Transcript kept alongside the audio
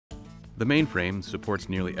The Mainframe supports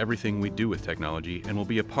nearly everything we do with technology and will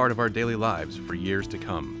be a part of our daily lives for years to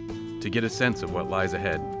come. To get a sense of what lies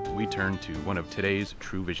ahead, we turn to one of today's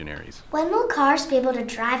true visionaries. When will cars be able to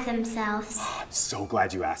drive themselves? I'm so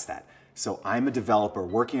glad you asked that. So I'm a developer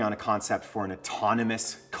working on a concept for an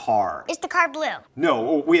autonomous car. Is the car blue?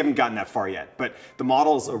 No, we haven't gotten that far yet, but the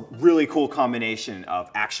model's a really cool combination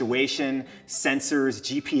of actuation, sensors,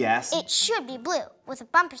 GPS. It should be blue, with a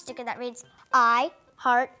bumper sticker that reads, I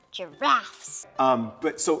heart giraffes.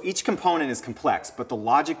 But so each component is complex, but the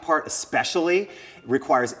logic part especially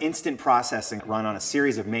requires instant processing run on a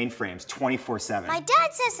series of mainframes 24/7. My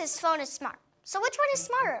dad says his phone is smart. So which one is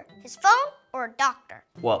smarter, his phone or a doctor?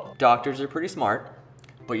 Well, doctors are pretty smart,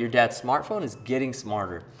 but your dad's smartphone is getting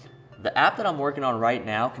smarter. The app that I'm working on right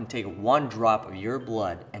now can take 1 drop of your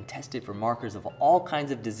blood and test it for markers of all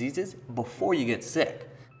kinds of diseases before you get sick.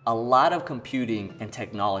 A lot of computing and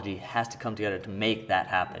technology has to come together to make that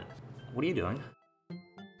happen. What are you doing?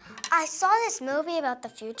 I saw this movie about the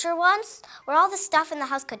future once, where all the stuff in the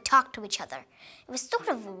house could talk to each other. It was sort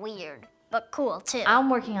of weird, but cool too. I'm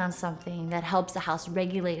working on something that helps the house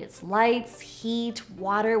regulate its lights, heat,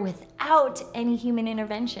 water without any human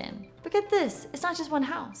intervention. But get this, it's not just one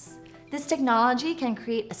house. This technology can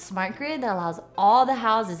create a smart grid that allows all the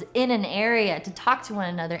houses in an area to talk to one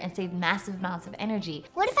another and save massive amounts of energy.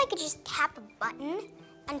 What if I could just tap a button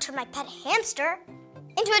and turn my pet hamster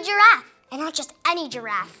into a giraffe? And not just any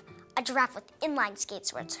giraffe, a giraffe with inline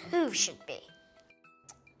skates where its hooves should be.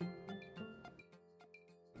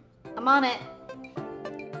 I'm on it.